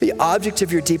object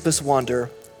of your deepest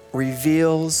wonder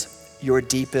reveals your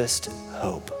deepest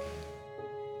hope.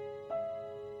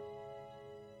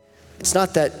 It's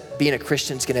not that being a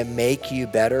Christian is going to make you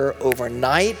better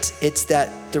overnight. It's that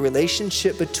the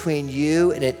relationship between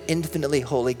you and an infinitely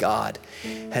holy God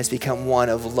has become one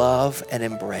of love and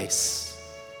embrace.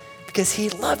 Because he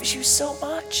loves you so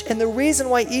much. And the reason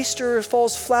why Easter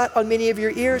falls flat on many of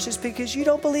your ears is because you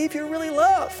don't believe you're really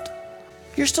loved.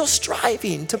 You're still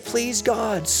striving to please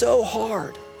God so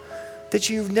hard that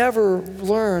you've never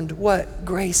learned what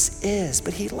grace is,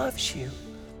 but he loves you.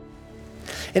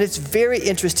 And it's very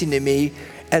interesting to me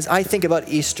as I think about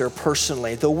Easter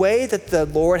personally, the way that the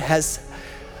Lord has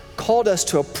called us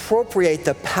to appropriate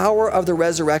the power of the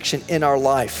resurrection in our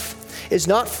life is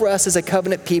not for us as a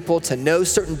covenant people to know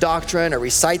certain doctrine or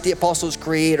recite the Apostles'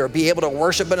 Creed or be able to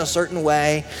worship in a certain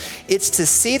way. It's to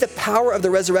see the power of the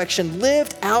resurrection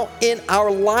lived out in our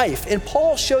life. And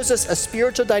Paul shows us a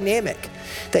spiritual dynamic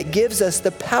that gives us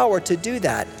the power to do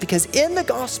that, because in the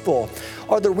gospel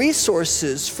are the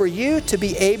resources for you to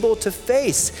be able to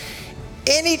face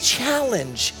any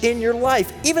challenge in your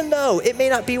life, even though it may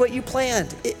not be what you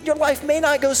planned. Your life may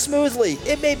not go smoothly.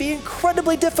 It may be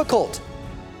incredibly difficult.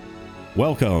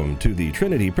 Welcome to the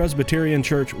Trinity Presbyterian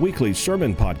Church Weekly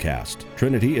Sermon Podcast.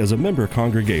 Trinity is a member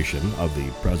congregation of the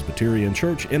Presbyterian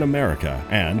Church in America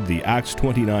and the Acts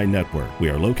 29 Network. We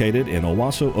are located in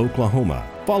Owasso, Oklahoma.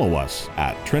 Follow us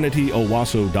at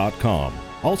trinityowasso.com.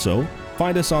 Also,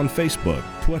 find us on Facebook,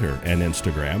 Twitter, and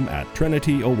Instagram at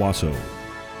Trinity Owasso.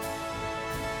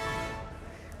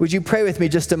 Would you pray with me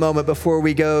just a moment before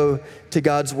we go to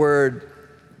God's Word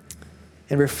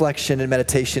and reflection and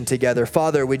meditation together?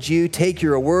 Father, would you take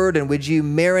your word and would you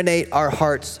marinate our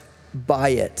hearts by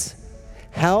it?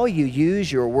 How you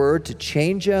use your word to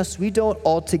change us, we don't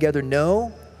altogether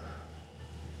know,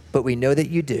 but we know that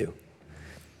you do.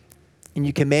 And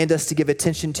you command us to give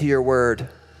attention to your word.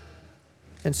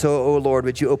 And so, oh Lord,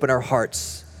 would you open our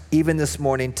hearts, even this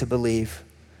morning, to believe,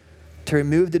 to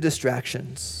remove the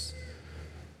distractions,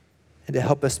 and to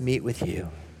help us meet with you.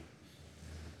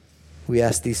 We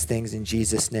ask these things in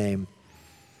Jesus' name.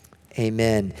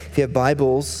 Amen. If you have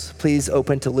Bibles, please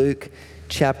open to Luke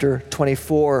chapter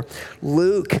 24.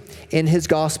 Luke, in his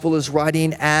gospel, is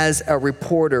writing as a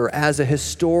reporter, as a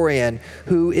historian,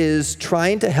 who is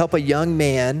trying to help a young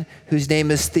man whose name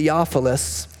is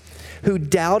Theophilus, who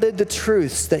doubted the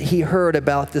truths that he heard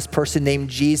about this person named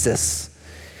Jesus.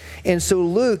 And so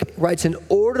Luke writes an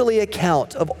orderly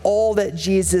account of all that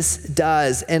Jesus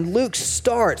does. And Luke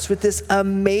starts with this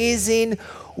amazing,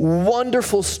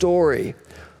 wonderful story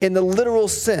in the literal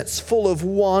sense, full of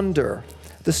wonder.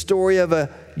 The story of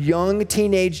a young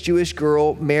teenage Jewish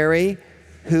girl, Mary,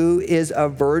 who is a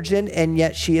virgin, and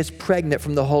yet she is pregnant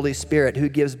from the Holy Spirit, who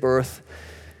gives birth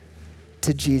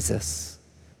to Jesus.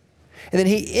 And then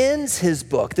he ends his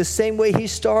book the same way he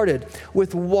started,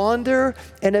 with wonder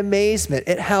and amazement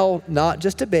at how not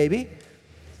just a baby,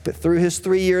 but through his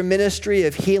 3-year ministry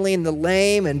of healing the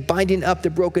lame and binding up the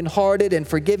brokenhearted and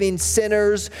forgiving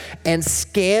sinners, and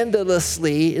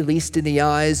scandalously, at least in the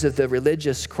eyes of the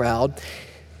religious crowd,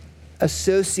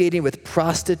 associating with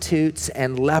prostitutes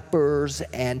and lepers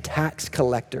and tax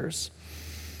collectors.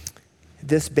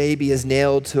 This baby is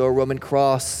nailed to a Roman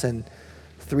cross, and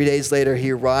 3 days later,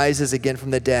 he rises again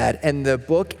from the dead. And the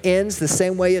book ends the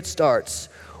same way it starts,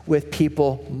 with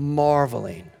people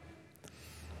marveling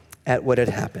at what had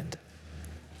happened.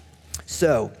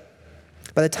 So,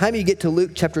 by the time you get to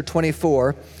Luke chapter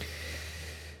 24,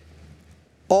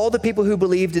 all the people who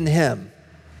believed in him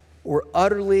were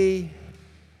utterly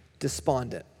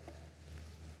despondent,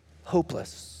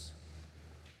 hopeless,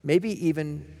 maybe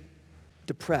even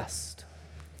depressed.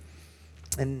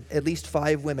 And at least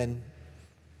 5 women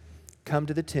come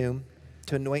to the tomb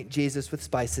to anoint Jesus with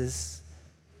spices,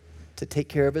 to take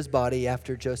care of his body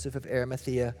after Joseph of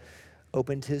Arimathea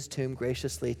opened his tomb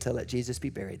graciously to let Jesus be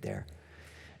buried there.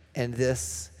 And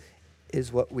this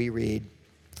is what we read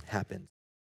happened.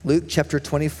 Luke chapter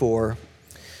 24,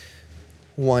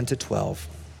 1 to 12.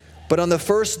 But on the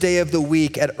first day of the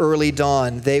week at early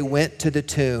dawn, they went to the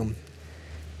tomb,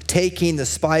 taking the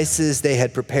spices they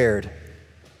had prepared.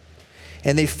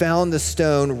 And they found the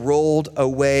stone rolled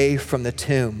away from the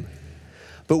tomb.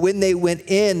 But when they went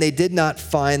in, they did not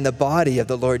find the body of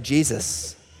the Lord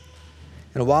Jesus.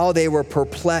 And while they were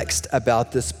perplexed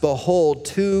about this, behold,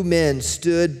 2 men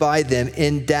stood by them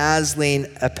in dazzling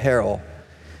apparel.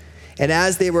 And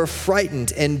as they were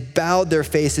frightened and bowed their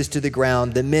faces to the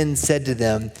ground, the men said to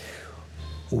them,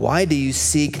 "Why do you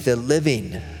seek the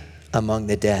living among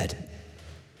the dead?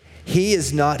 He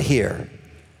is not here,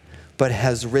 but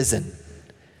has risen.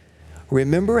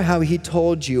 Remember how he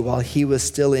told you while he was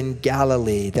still in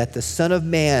Galilee that the Son of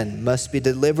Man must be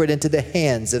delivered into the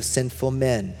hands of sinful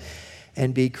men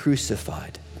and be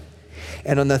crucified,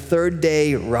 and on the third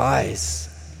day rise.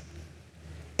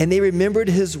 And they remembered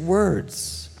his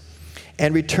words.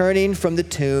 And returning from the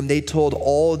tomb, they told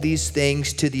all these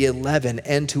things to the 11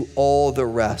 and to all the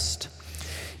rest.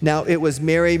 Now it was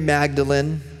Mary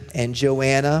Magdalene and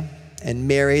Joanna and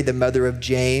Mary, the mother of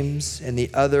James, and the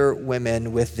other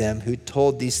women with them who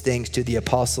told these things to the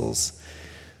apostles.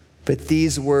 But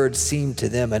these words seemed to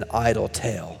them an idle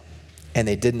tale, and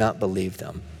they did not believe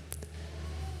them.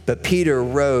 But Peter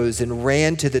rose and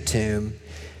ran to the tomb.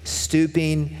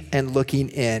 Stooping and looking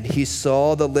in, he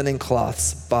saw the linen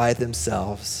cloths by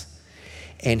themselves,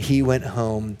 and he went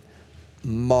home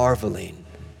marveling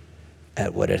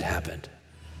at what had happened.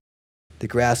 The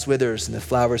grass withers and the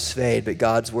flowers fade, but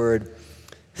God's word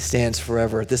stands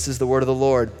forever. This is the word of the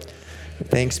Lord.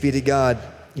 Thanks be to God.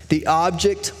 The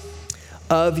object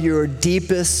of your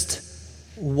deepest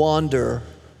wonder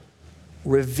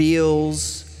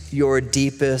reveals your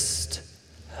deepest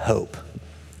hope.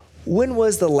 When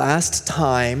was the last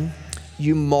time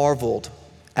you marveled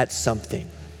at something?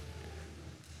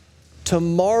 To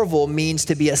marvel means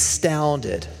to be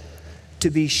astounded,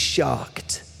 to be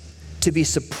shocked, to be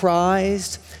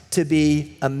surprised, to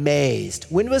be amazed.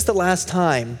 When was the last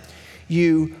time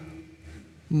you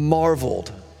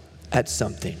marveled at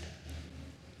something?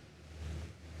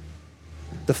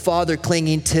 The father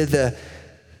clinging to the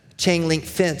chain link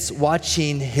fence,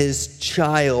 watching his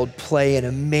child play an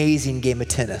amazing game of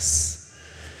tennis.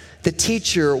 The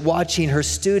teacher watching her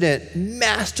student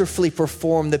masterfully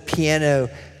perform the piano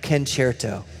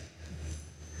concerto.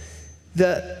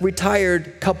 The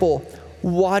retired couple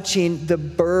watching the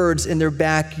birds in their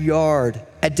backyard,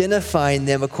 identifying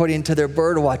them according to their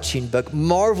bird watching book,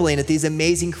 marveling at these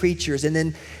amazing creatures, and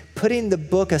then putting the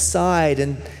book aside,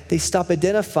 and they stop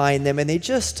identifying them and they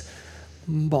just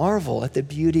marvel at the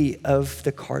beauty of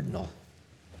the cardinal.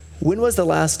 When was the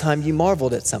last time you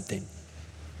marveled at something?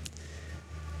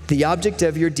 The object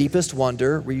of your deepest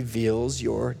wonder reveals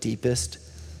your deepest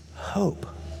hope.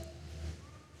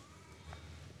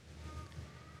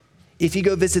 If you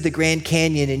go visit the Grand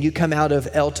Canyon and you come out of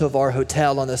El Tovar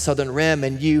Hotel on the southern rim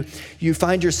and you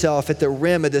find yourself at the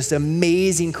rim of this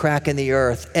amazing crack in the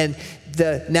earth, and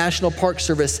the National Park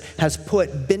Service has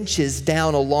put benches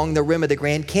down along the rim of the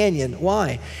Grand Canyon.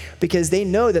 Why? Because they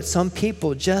know that some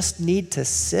people just need to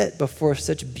sit before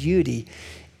such beauty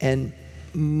and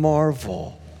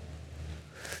marvel.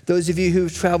 Those of you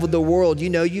who've traveled the world, you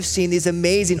know you've seen these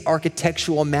amazing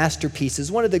architectural masterpieces.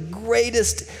 One of the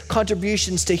greatest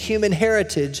contributions to human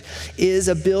heritage is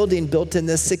a building built in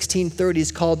the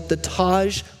 1630s called the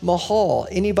Taj Mahal.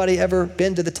 Anybody ever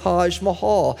been to the Taj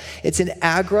Mahal? It's in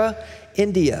Agra,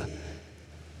 India.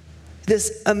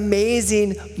 This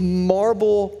amazing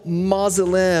marble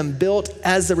mausoleum built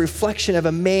as a reflection of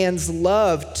a man's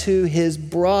love to his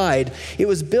bride. It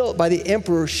was built by the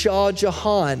Emperor Shah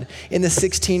Jahan in the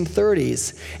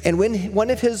 1630s. And when one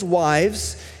of his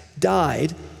wives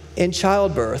died in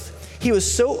childbirth, he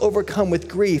was so overcome with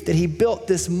grief that he built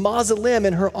this mausoleum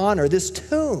in her honor, this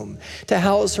tomb to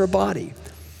house her body.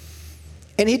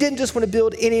 And he didn't just want to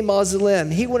build any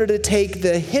mausoleum. He wanted to take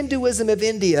the Hinduism of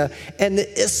India and the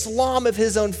Islam of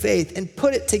his own faith and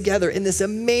put it together in this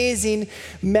amazing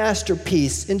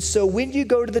masterpiece. And so when you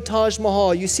go to the Taj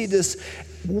Mahal, you see this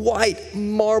white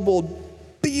marble,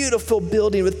 beautiful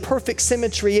building with perfect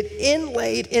symmetry. And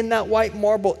inlaid in that white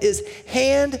marble is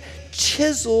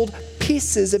hand-chiseled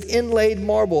pieces of inlaid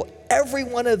marble, every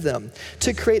one of them,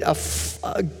 to create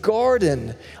a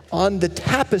garden on the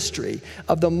tapestry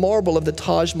of the marble of the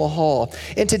Taj Mahal.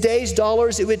 In today's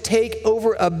dollars, it would take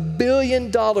over $1 billion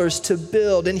to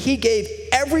build, and he gave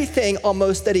everything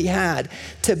almost that he had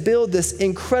to build this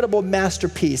incredible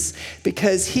masterpiece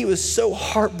because he was so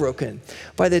heartbroken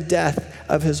by the death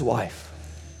of his wife.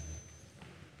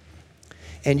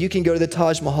 And you can go to the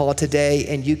Taj Mahal today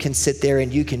and you can sit there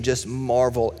and you can just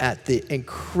marvel at the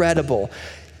incredible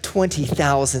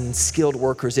 20,000 skilled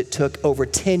workers it took over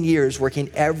 10 years working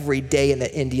every day in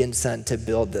the Indian sun to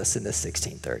build this in the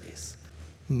 1630s.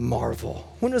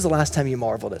 Marvel. When was the last time you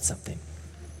marveled at something?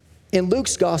 In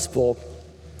Luke's gospel,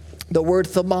 the word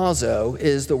thaumazo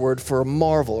is the word for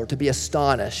marvel or to be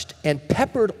astonished. And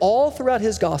peppered all throughout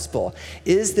his gospel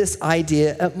is this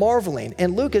idea of marveling.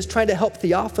 And Luke is trying to help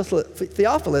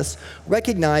Theophilus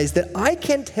recognize that I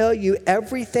can tell you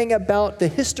everything about the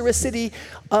historicity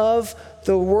of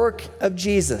the work of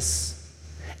Jesus,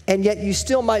 and yet you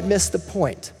still might miss the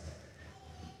point.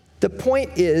 The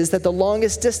point is that the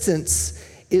longest distance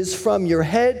is from your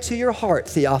head to your heart,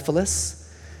 Theophilus.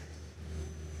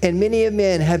 and many of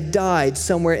men have died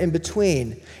somewhere in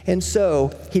between. And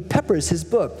so he peppers his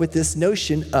book with this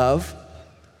notion of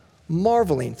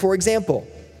marveling. For example,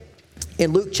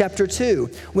 in Luke chapter 2,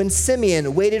 when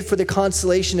Simeon waited for the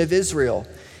consolation of Israel,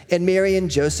 and Mary and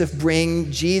Joseph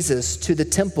bring Jesus to the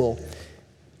temple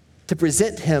to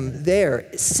present him there,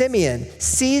 Simeon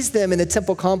sees them in the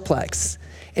temple complex,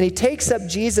 and he takes up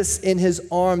Jesus in his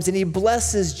arms, and he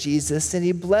blesses Jesus, and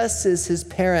he blesses his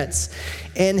parents.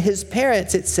 And his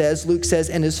parents, it says, Luke says,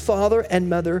 and his father and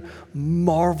mother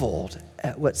marveled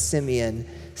at what Simeon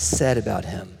said about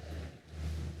him.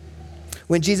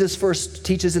 When Jesus first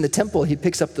teaches in the temple, he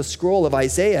picks up the scroll of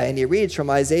Isaiah, and he reads from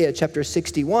Isaiah chapter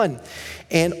 61.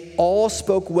 And all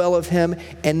spoke well of him,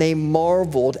 and they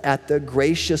marveled at the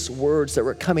gracious words that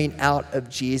were coming out of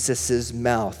Jesus'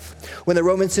 mouth. When the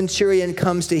Roman centurion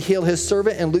comes to heal his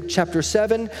servant in Luke chapter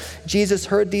 7, Jesus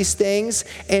heard these things,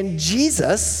 and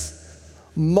Jesus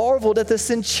marveled at the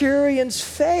centurion's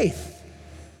faith.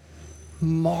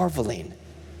 Marveling.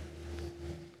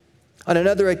 On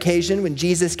another occasion, when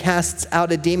Jesus casts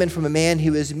out a demon from a man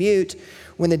who is mute,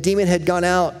 when the demon had gone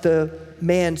out, the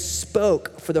man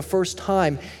spoke for the first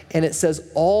time, and it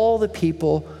says all the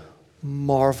people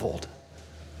marveled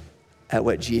at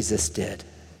what Jesus did.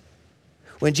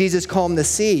 When Jesus calmed the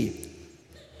sea,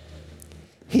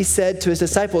 he said to his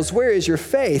disciples, "Where is your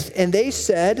faith?" And they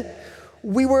said,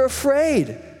 "We were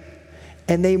afraid."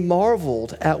 And they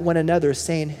marveled at one another,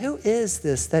 saying, "Who is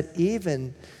this that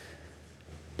even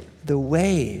the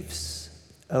waves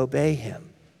obey him?"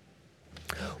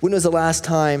 When was the last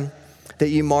time that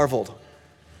you marveled?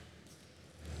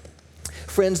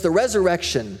 Friends, the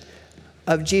resurrection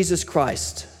of Jesus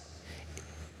Christ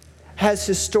has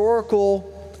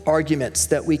historical arguments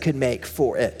that we could make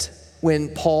for it. When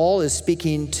Paul is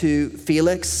speaking to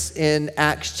Felix in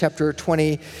Acts chapter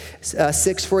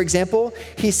 26, for example,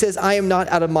 he says, "I am not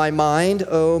out of my mind,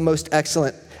 O most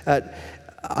excellent.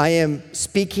 I am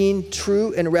speaking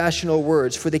true and rational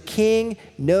words, for the king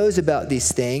knows about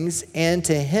these things, and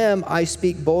to him I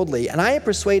speak boldly. And I am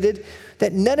persuaded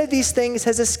that none of these things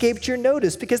has escaped your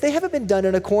notice, because they haven't been done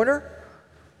in a corner."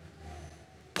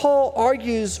 Paul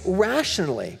argues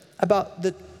rationally about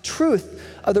the truth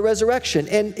of the resurrection.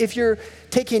 And if you're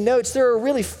taking notes, there are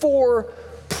really 4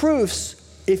 proofs,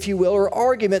 if you will, or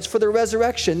arguments for the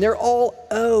resurrection. They're all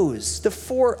O's, the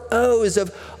 4 O's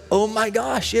of, oh my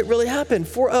gosh, it really happened.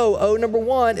 4O. O number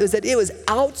 1 is that it was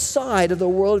outside of the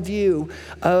worldview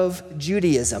of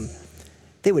Judaism.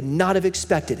 They would not have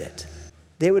expected it.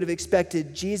 They would have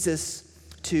expected Jesus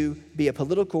to be a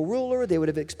political ruler. They would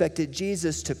have expected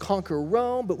Jesus to conquer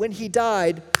Rome. But when he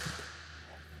died,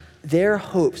 their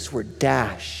hopes were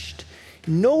dashed.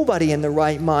 Nobody in the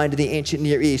right mind in the ancient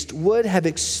Near East would have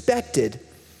expected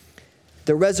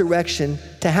the resurrection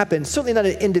to happen. Certainly not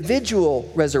an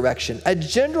individual resurrection. A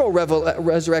general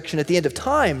resurrection at the end of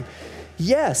time,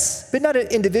 yes, but not an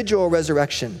individual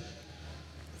resurrection.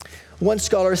 One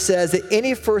scholar says that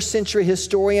any first century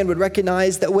historian would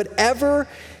recognize that whatever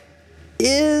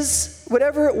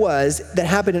it was that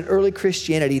happened in early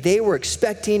Christianity, they were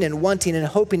expecting and wanting and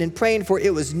hoping and praying for.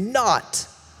 It was not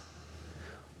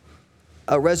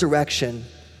a resurrection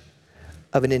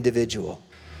of an individual.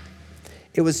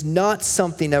 It was not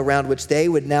something around which they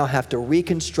would now have to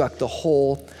reconstruct the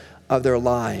whole of their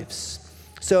lives.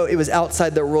 So it was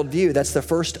outside their worldview. That's the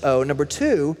first O. Number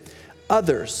 2,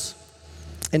 others.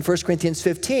 In 1 Corinthians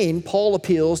 15, Paul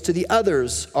appeals to the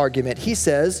others argument. He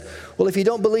says, well, if you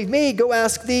don't believe me, go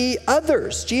ask the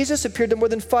others. Jesus appeared to more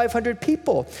than 500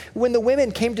 people. When the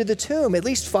women came to the tomb, at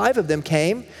least 5 of them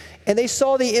came, and they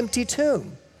saw the empty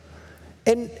tomb.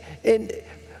 And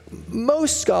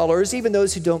most scholars, even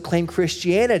those who don't claim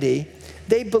Christianity,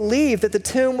 they believe that the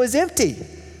tomb was empty.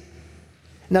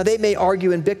 Now, they may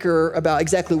argue and bicker about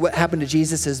exactly what happened to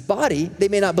Jesus' body. They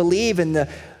may not believe in the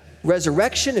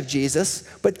resurrection of Jesus,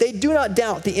 but they do not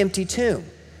doubt the empty tomb.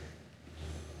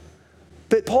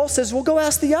 But Paul says, well, go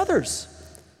ask the others.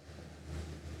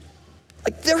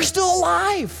 Like, they're still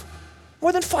alive.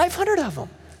 More than 500 of them.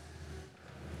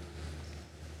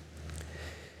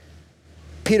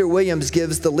 Peter Williams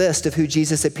gives the list of who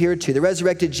Jesus appeared to. The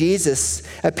resurrected Jesus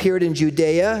appeared in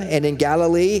Judea and in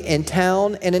Galilee, in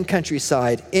town and in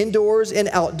countryside, indoors and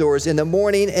outdoors, in the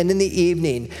morning and in the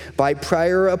evening, by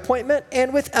prior appointment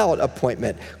and without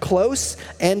appointment, close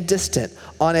and distant,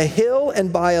 on a hill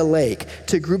and by a lake,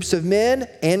 to groups of men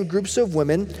and groups of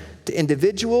women, to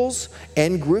individuals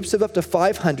and groups of up to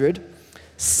 500,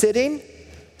 sitting,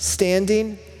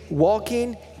 standing,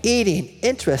 walking, eating.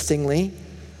 Interestingly,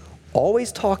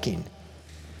 always talking.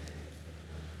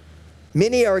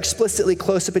 Many are explicitly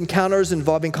close-up encounters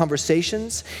involving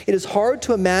conversations. It is hard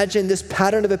to imagine this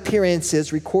pattern of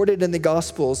appearances recorded in the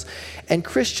Gospels and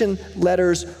Christian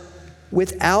letters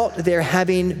without there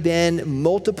having been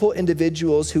multiple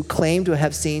individuals who claim to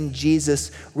have seen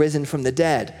Jesus risen from the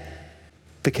dead,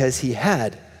 because he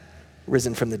had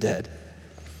risen from the dead.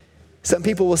 Some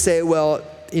people will say, well,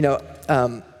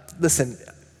 listen,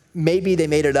 maybe they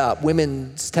made it up.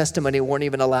 Women's testimony weren't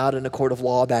even allowed in a court of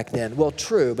law back then. Well,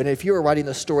 true, but if you were writing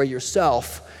the story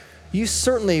yourself, you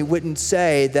certainly wouldn't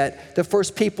say that the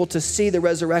first people to see the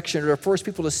resurrection or the first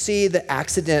people to see the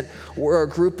accident were a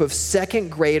group of second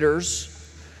graders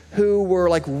who were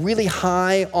like really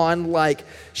high on like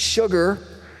sugar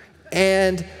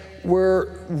and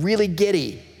were really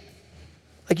giddy.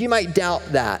 Like you might doubt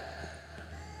that.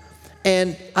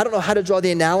 And I don't know how to draw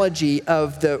the analogy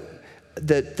of the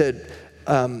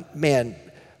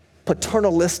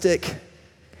paternalistic,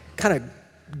 kind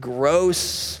of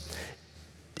gross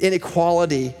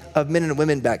inequality of men and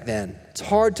women back then. It's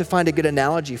hard to find a good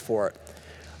analogy for it.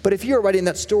 But if you were writing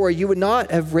that story, you would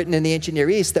not have written in the ancient Near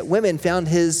East that women found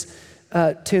his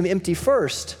tomb empty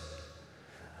first,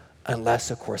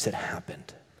 unless, of course, it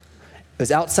happened. It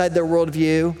was outside their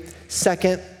worldview.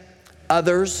 Second,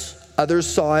 others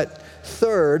saw it.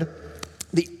 Third,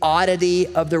 the oddity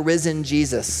of the risen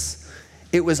Jesus.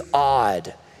 It was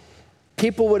odd.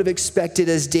 People would have expected,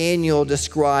 as Daniel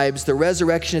describes, the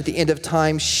resurrection at the end of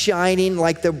time shining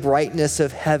like the brightness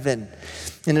of heaven.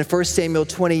 And in 1 Samuel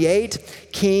 28,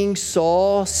 King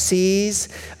Saul sees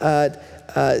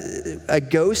a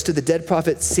ghost of the dead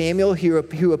prophet Samuel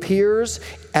who appears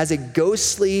as a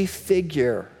ghostly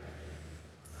figure.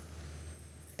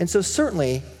 And so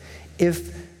certainly,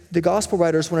 if the gospel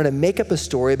writers wanted to make up a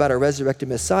story about a resurrected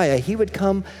Messiah, he would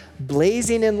come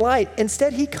blazing in light.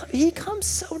 Instead, he comes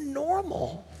so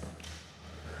normal.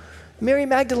 Mary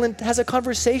Magdalene has a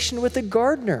conversation with the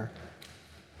gardener,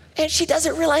 and she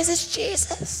doesn't realize it's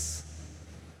Jesus.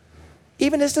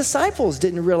 Even his disciples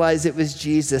didn't realize it was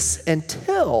Jesus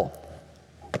until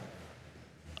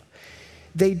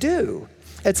they do.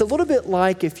 It's a little bit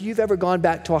like if you've ever gone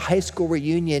back to a high school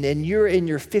reunion and you're in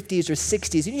your 50s or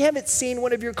 60s and you haven't seen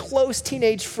one of your close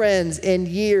teenage friends in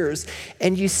years,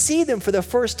 and you see them for the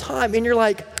first time and you're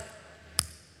like,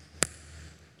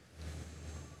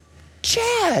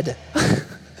 Chad!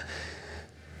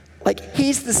 Like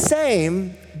he's the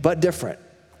same but different.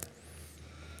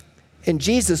 And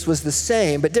Jesus was the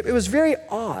same, but it was very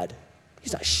odd.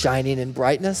 He's not shining in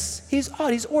brightness. He's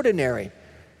odd, he's ordinary.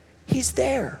 He's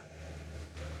there.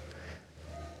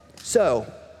 So,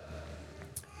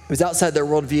 it was outside their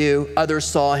worldview. Others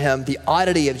saw him, the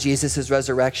oddity of Jesus'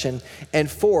 resurrection. And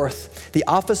fourth, the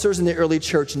officers in the early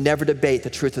church never debate the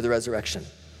truth of the resurrection.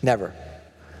 Never.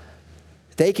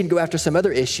 They can go after some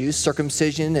other issues,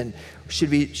 circumcision, and should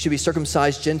we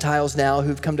circumcise Gentiles now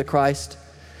who've come to Christ?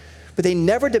 But they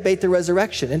never debate the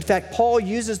resurrection. In fact, Paul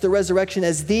uses the resurrection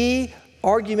as the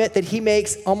argument that he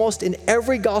makes almost in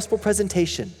every gospel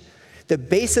presentation, the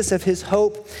basis of his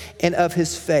hope and of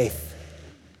his faith.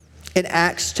 In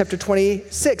Acts chapter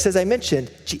 26, as I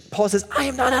mentioned, Paul says, I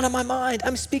am not out of my mind.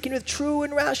 I'm speaking with true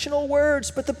and rational words.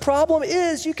 But the problem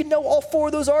is you can know all four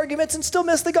of those arguments and still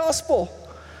miss the gospel.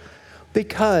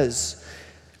 Because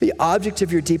the object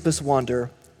of your deepest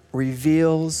wonder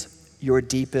reveals your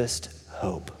deepest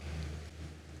hope.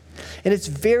 And it's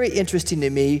very interesting to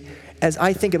me as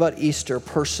I think about Easter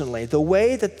personally, the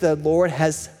way that the Lord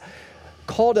has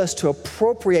called us to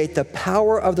appropriate the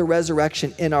power of the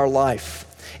resurrection in our life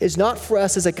is not for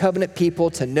us as a covenant people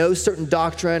to know certain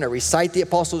doctrine or recite the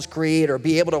Apostles' Creed or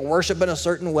be able to worship in a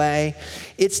certain way.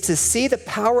 It's to see the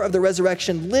power of the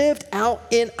resurrection lived out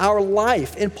in our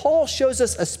life. And Paul shows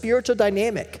us a spiritual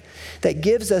dynamic that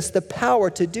gives us the power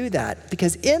to do that,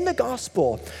 because in the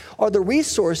gospel are the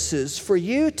resources for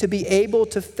you to be able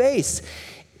to face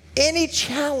any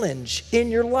challenge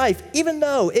in your life, even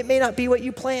though it may not be what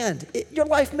you planned. Your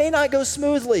life may not go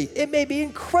smoothly. It may be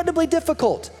incredibly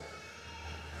difficult.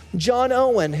 John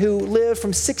Owen, who lived from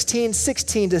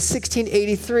 1616 to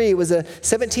 1683, was a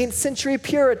 17th century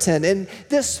Puritan, and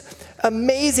this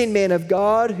amazing man of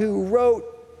God who wrote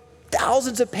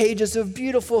thousands of pages of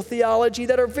beautiful theology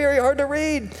that are very hard to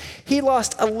read. He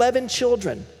lost 11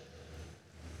 children.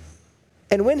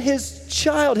 And when his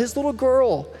child, his little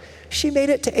girl, she made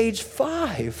it to age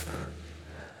 5,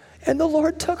 and the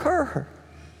Lord took her.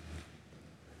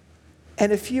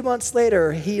 And a few months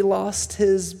later, he lost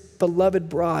his beloved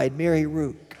bride, Mary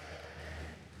Rook,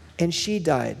 and she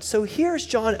died. So here's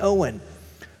John Owen.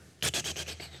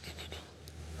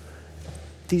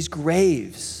 These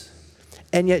graves.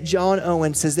 And yet John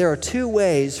Owen says there are two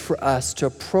ways for us to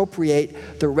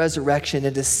appropriate the resurrection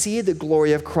and to see the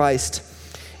glory of Christ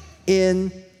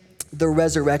in the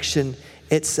resurrection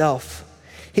itself.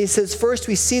 He says, first,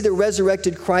 we see the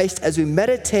resurrected Christ as we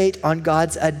meditate on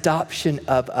God's adoption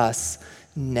of us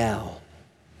now.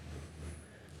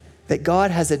 That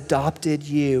God has adopted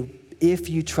you if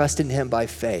you trust in him by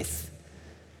faith.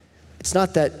 It's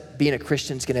not that being a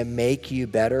Christian is going to make you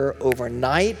better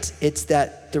overnight. It's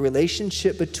that the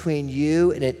relationship between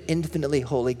you and an infinitely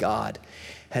holy God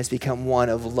has become one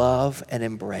of love and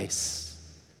embrace.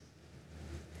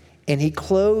 And he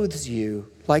clothes you,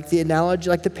 like the analogy,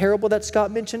 like the parable that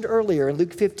Scott mentioned earlier in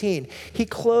Luke 15. He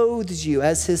clothes you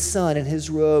as his son in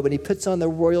his robe, and he puts on the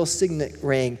royal signet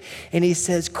ring, and he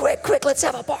says, quick, let's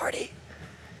have a party.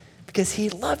 Because he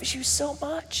loves you so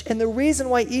much. And the reason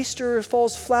why Easter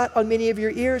falls flat on many of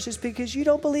your ears is because you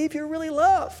don't believe you're really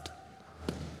loved.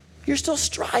 You're still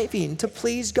striving to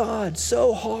please God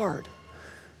so hard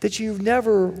that you've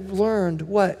never learned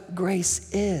what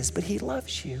grace is, but he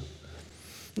loves you.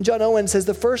 And John Owen says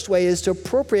the first way is to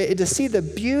appropriate and to see the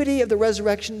beauty of the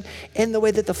resurrection in the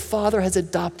way that the Father has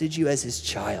adopted you as his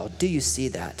child. Do you see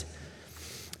that?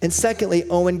 And secondly,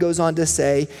 Owen goes on to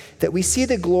say that we see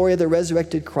the glory of the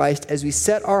resurrected Christ as we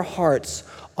set our hearts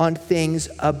on things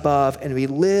above and we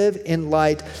live in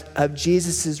light of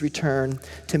Jesus' return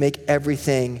to make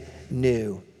everything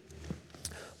new.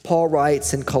 Paul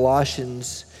writes in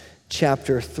Colossians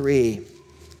chapter 3,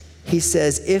 he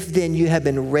says, if then you have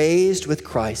been raised with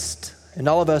Christ, and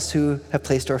all of us who have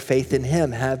placed our faith in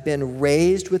him have been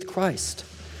raised with Christ,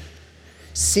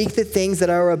 seek the things that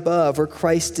are above, where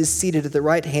Christ is seated at the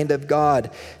right hand of God.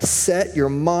 Set your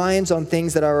minds on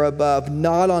things that are above,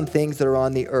 not on things that are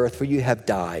on the earth, for you have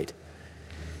died,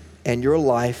 and your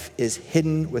life is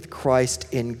hidden with Christ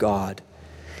in God.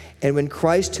 And when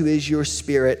Christ, who is your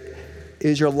spirit,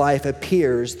 is your life,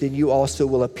 appears, then you also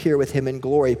will appear with him in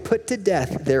glory. Put to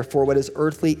death, therefore, what is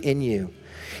earthly in you.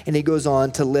 And he goes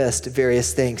on to list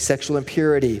various things: sexual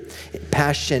impurity,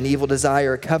 passion, evil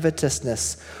desire,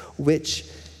 covetousness, which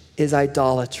is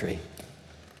idolatry.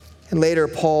 And later,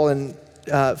 Paul in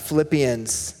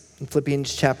Philippians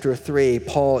chapter 3,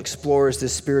 Paul explores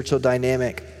this spiritual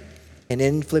dynamic. And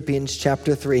in Philippians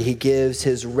chapter 3, he gives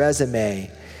his resume,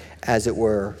 as it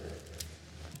were.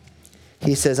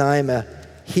 He says, I am a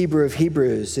Hebrew of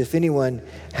Hebrews. If anyone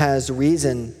has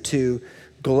reason to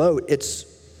gloat, it's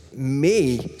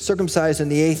me, circumcised on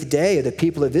the 8th day of the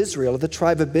people of Israel, of the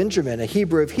tribe of Benjamin, a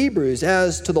Hebrew of Hebrews.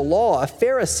 As to the law, a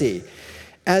Pharisee.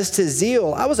 As to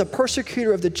zeal, I was a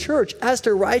persecutor of the church. As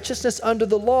to righteousness under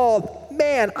the law,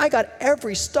 man, I got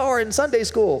every star in Sunday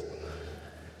school.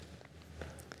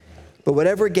 But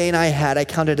whatever gain I had, I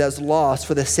counted as loss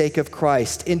for the sake of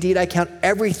Christ. Indeed, I count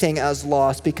everything as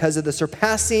loss because of the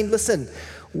surpassing,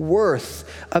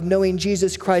 worth of knowing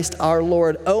Jesus Christ our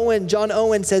Lord. John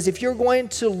Owen says, if you're going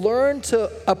to learn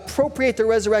to appropriate the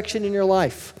resurrection in your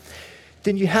life,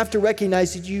 then you have to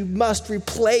recognize that you must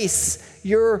replace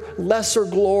your lesser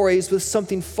glories with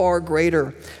something far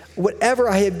greater. Whatever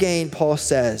I have gained, Paul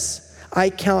says, I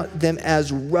count them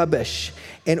as rubbish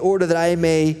in order that I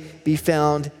may be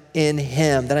found in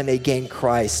him, that I may gain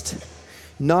Christ,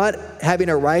 not having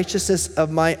a righteousness of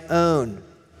my own.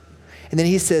 And then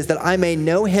he says that I may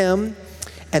know him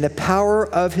and the power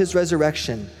of his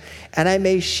resurrection, and I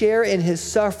may share in his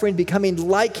suffering, becoming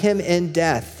like him in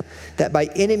death, that by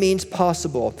any means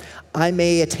possible I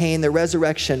may attain the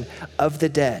resurrection of the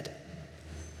dead.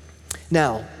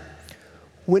 Now,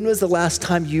 when was the last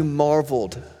time you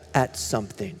marveled at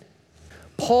something?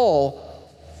 Paul,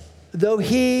 though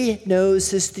he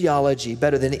knows his theology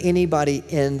better than anybody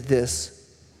in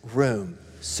this room,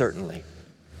 certainly,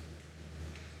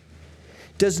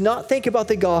 does not think about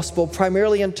the gospel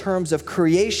primarily in terms of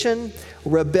creation,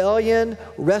 rebellion,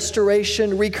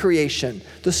 restoration, recreation,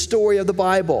 the story of the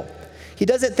Bible. He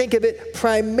doesn't think of it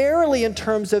primarily in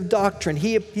terms of doctrine.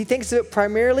 He thinks of it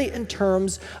primarily in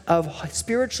terms of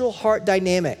spiritual heart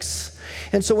dynamics.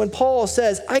 And so when Paul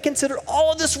says, I consider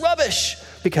all of this rubbish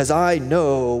because I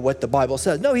know what the Bible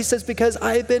says. No, he says, because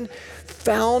I have been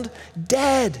found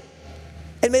dead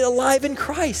and made alive in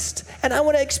Christ. And I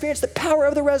want to experience the power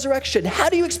of the resurrection. How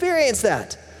do you experience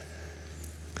that?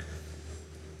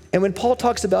 And when Paul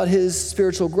talks about his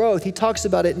spiritual growth, he talks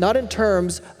about it not in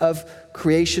terms of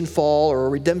creation, fall, or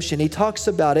redemption. He talks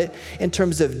about it in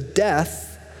terms of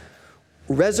death,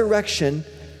 resurrection,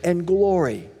 and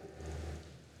glory.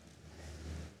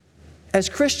 As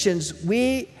Christians,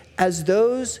 we, as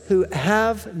those who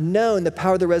have known the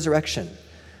power of the resurrection,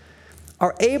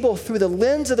 are able, through the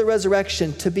lens of the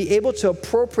resurrection, to be able to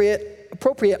appropriate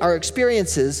appropriate our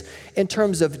experiences in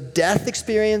terms of death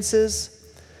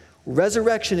experiences,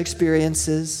 resurrection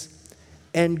experiences,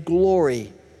 and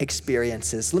glory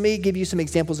experiences. Let me give you some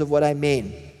examples of what I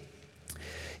mean.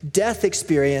 Death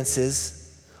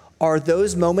experiences are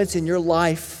those moments in your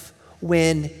life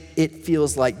when it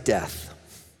feels like death.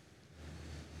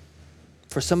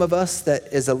 For some of us,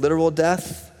 that is a literal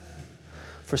death.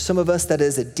 For some of us, that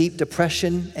is a deep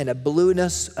depression and a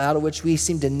blueness out of which we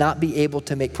seem to not be able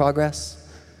to make progress.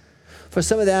 For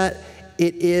some of that,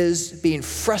 it is being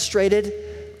frustrated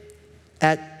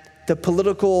at the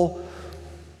political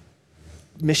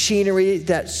machinery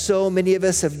that so many of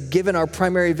us have given our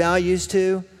primary values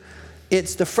to.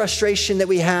 It's the frustration that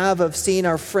we have of seeing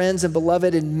our friends and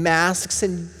beloved in masks,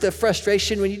 and the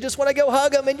frustration when you just want to go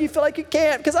hug them and you feel like you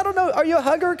can't because I don't know, are you a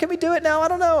hugger? Can we do it now? I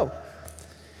don't know.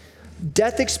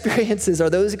 Death experiences are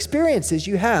those experiences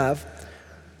you have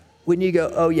when you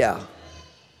go, oh yeah,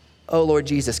 oh Lord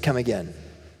Jesus, come again.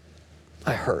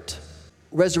 I hurt.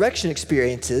 Resurrection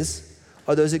experiences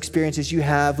are those experiences you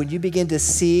have when you begin to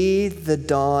see the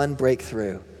dawn break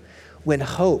through, when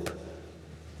hope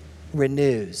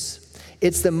renews.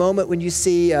 It's the moment when you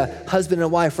see a husband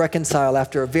and wife reconcile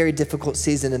after a very difficult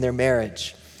season in their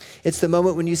marriage. It's the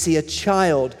moment when you see a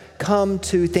child come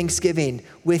to Thanksgiving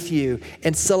with you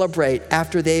and celebrate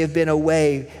after they have been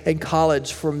away in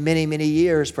college for many, many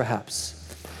years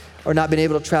perhaps, or not been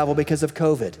able to travel because of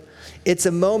COVID. It's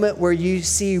a moment where you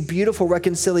see beautiful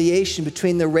reconciliation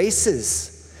between the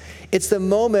races. It's the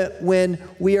moment when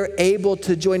we are able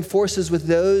to join forces with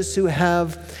those who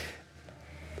have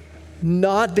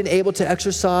not been able to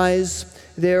exercise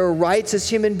their rights as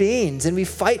human beings, and we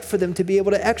fight for them to be able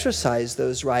to exercise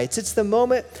those rights. It's the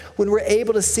moment when we're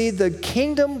able to see the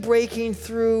kingdom breaking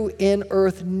through in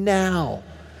earth now.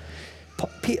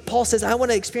 Paul says, I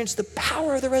want to experience the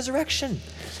power of the resurrection.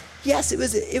 Yes, it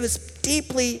was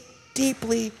deeply,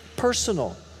 deeply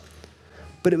personal,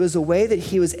 but it was a way that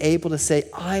he was able to say,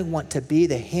 I want to be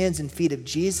the hands and feet of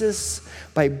Jesus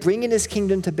by bringing his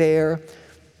kingdom to bear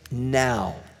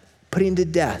now, putting to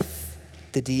death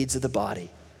the deeds of the body,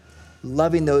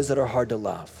 loving those that are hard to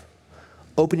love,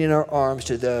 opening our arms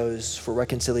to those for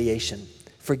reconciliation,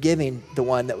 forgiving the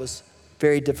one that was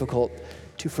very difficult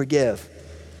to forgive.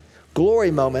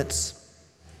 Glory moments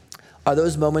are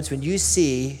those moments when you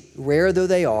see, rare though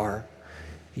they are,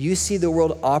 you see the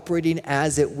world operating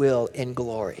as it will in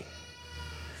glory.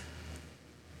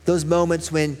 Those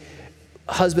moments when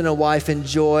husband and wife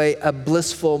enjoy a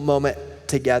blissful moment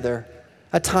together,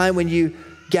 a time when you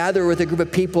gather with a group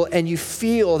of people and you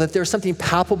feel that there's something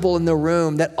palpable in the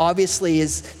room that obviously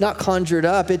is not conjured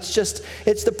up. It's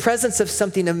the presence of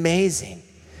something amazing.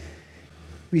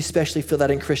 We especially feel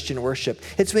that in Christian worship.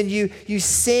 It's when you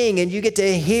sing and you get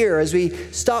to hear as we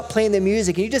stop playing the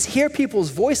music and you just hear people's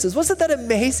voices. Wasn't that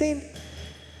amazing?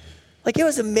 Like, it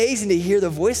was amazing to hear the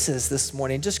voices this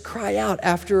morning just cry out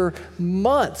after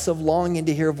months of longing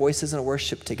to hear voices and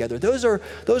worship together. Those are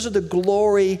the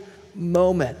glory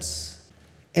moments.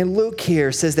 And Luke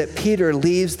here says that Peter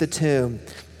leaves the tomb.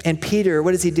 And Peter,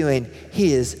 what is he doing?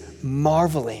 He is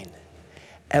marveling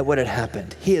at what had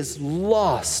happened. He is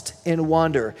lost in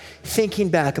wonder, thinking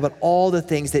back about all the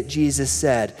things that Jesus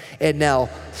said. And now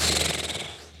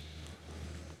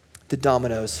the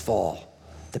dominoes fall.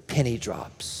 The penny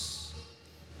drops.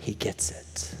 He gets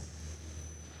it.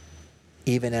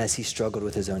 Even as he struggled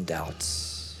with his own doubts.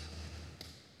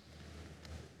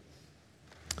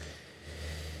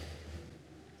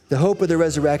 The hope of the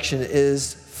resurrection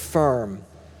is firm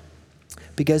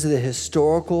because of the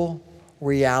historical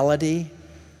reality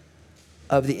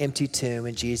of the empty tomb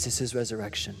and Jesus'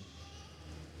 resurrection.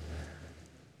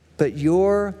 But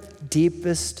your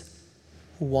deepest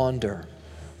wonder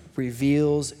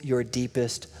reveals your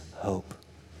deepest hope.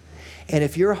 And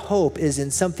if your hope is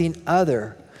in something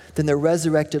other than the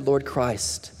resurrected Lord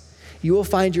Christ, you will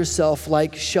find yourself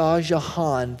like Shah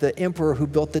Jahan, the emperor who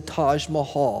built the Taj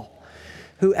Mahal,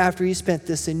 who after he spent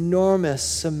this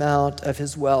enormous amount of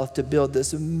his wealth to build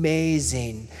this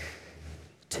amazing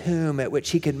tomb at which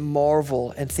he could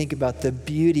marvel and think about the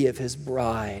beauty of his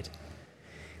bride,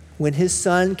 when his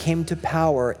son came to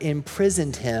power,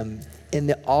 imprisoned him in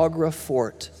the Agra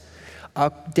fort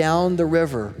down the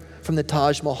river from the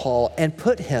Taj Mahal and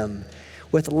put him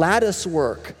with lattice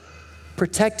work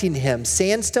protecting him,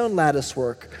 sandstone lattice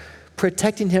work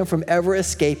protecting him from ever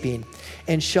escaping.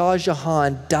 And Shah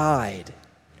Jahan died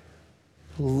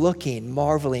looking,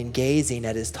 marveling, gazing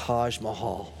at his Taj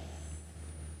Mahal.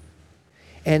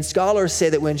 And scholars say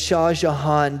that when Shah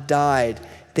Jahan died,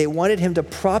 they wanted him to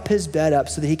prop his bed up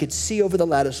so that he could see over the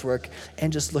latticework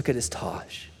and just look at his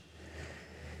Taj.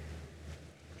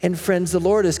 And friends, the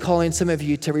Lord is calling some of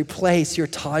you to replace your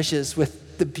tajas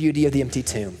with the beauty of the empty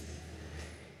tomb.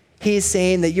 He is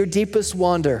saying that your deepest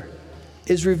wonder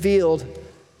is reveals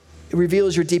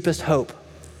your deepest hope.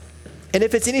 And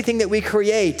if it's anything that we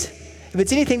create, if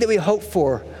it's anything that we hope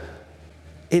for,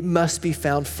 it must be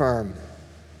found firm.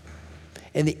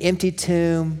 And the empty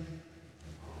tomb,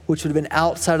 which would have been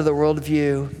outside of the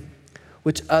worldview,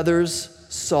 which others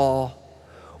saw,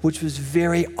 which was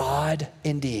very odd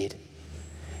indeed,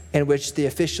 and which the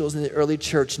officials in the early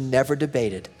church never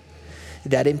debated.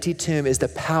 That empty tomb is the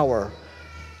power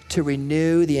to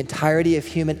renew the entirety of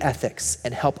human ethics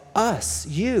and help us,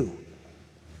 you,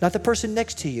 not the person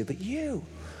next to you, but you,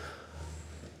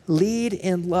 lead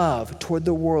in love toward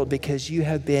the world because you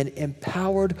have been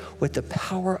empowered with the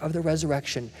power of the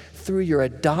resurrection through your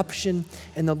adoption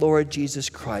in the Lord Jesus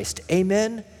Christ.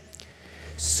 Amen?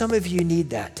 Some of you need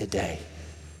that today.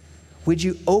 Would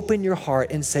you open your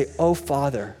heart and say, "Oh,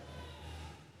 Father,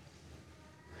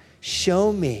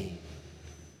 show me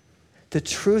the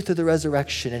truth of the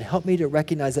resurrection and help me to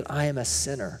recognize that I am a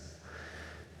sinner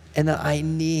and that I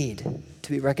need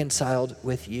to be reconciled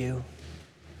with you.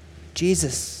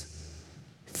 Jesus,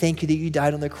 thank you that you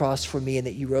died on the cross for me and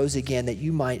that you rose again, that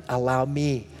you might allow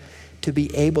me to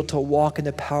be able to walk in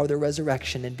the power of the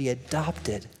resurrection and be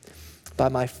adopted by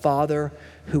my Father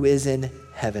who is in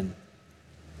heaven."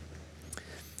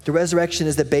 The resurrection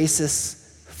is the basis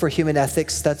for human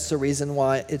ethics. That's the reason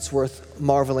why it's worth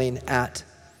marveling at.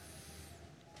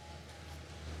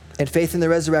 And faith in the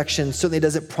resurrection certainly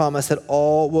doesn't promise that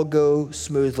all will go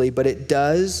smoothly, but it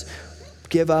does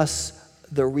give us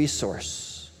the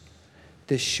resource,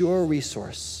 the sure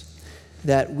resource,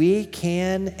 that we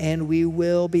can and we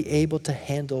will be able to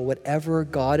handle whatever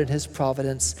God in his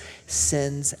providence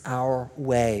sends our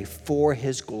way for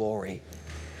his glory.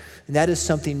 And that is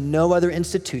something no other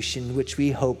institution which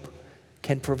we hope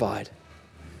can provide,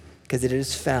 because it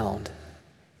is found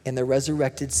in the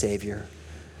resurrected Savior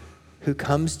who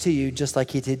comes to you just like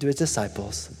he did to his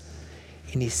disciples,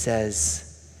 and he says,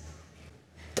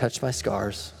 "Touch my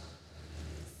scars,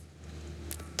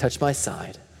 touch my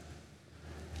side,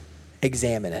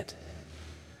 examine it,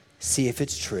 see if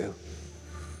it's true."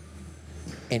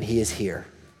 And he is here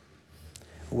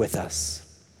with us,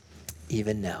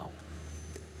 even now,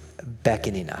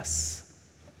 beckoning us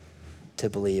to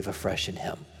believe afresh in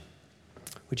him.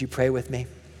 Would you pray with me?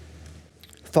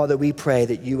 Father, we pray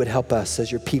that you would help us as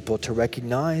your people to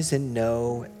recognize and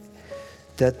know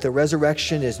that the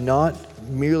resurrection is not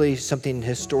merely something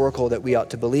historical that we ought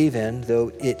to believe in, though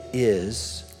it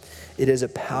is. It is a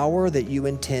power that you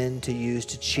intend to use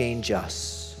to change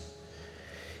us.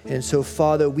 And so,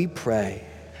 Father, we pray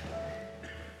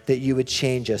that you would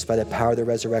change us by the power of the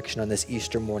resurrection on this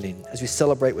Easter morning. As we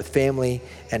celebrate with family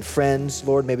and friends,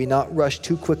 Lord, may we not rush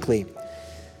too quickly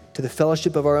to the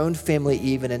fellowship of our own family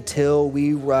even until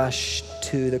we rush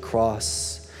to the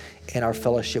cross and our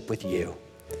fellowship with you.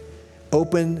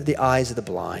 Open the eyes of the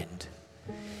blind.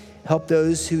 Help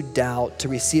those who doubt to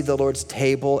receive the Lord's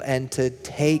table and to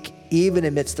take, even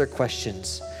amidst their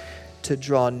questions, to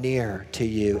draw near to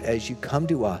you as you come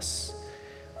to us,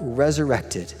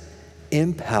 resurrected,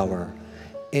 in power,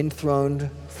 enthroned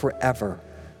forever.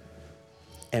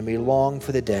 And we long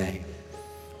for the day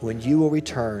when you will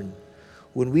return,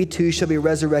 when we too shall be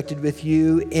resurrected with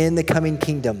you in the coming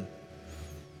kingdom.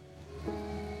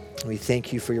 We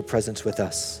thank you for your presence with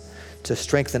us, to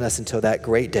strengthen us until that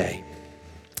great day,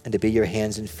 and to be your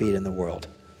hands and feet in the world.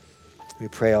 We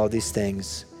pray all these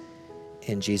things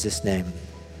in Jesus' name.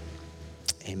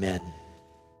 Amen.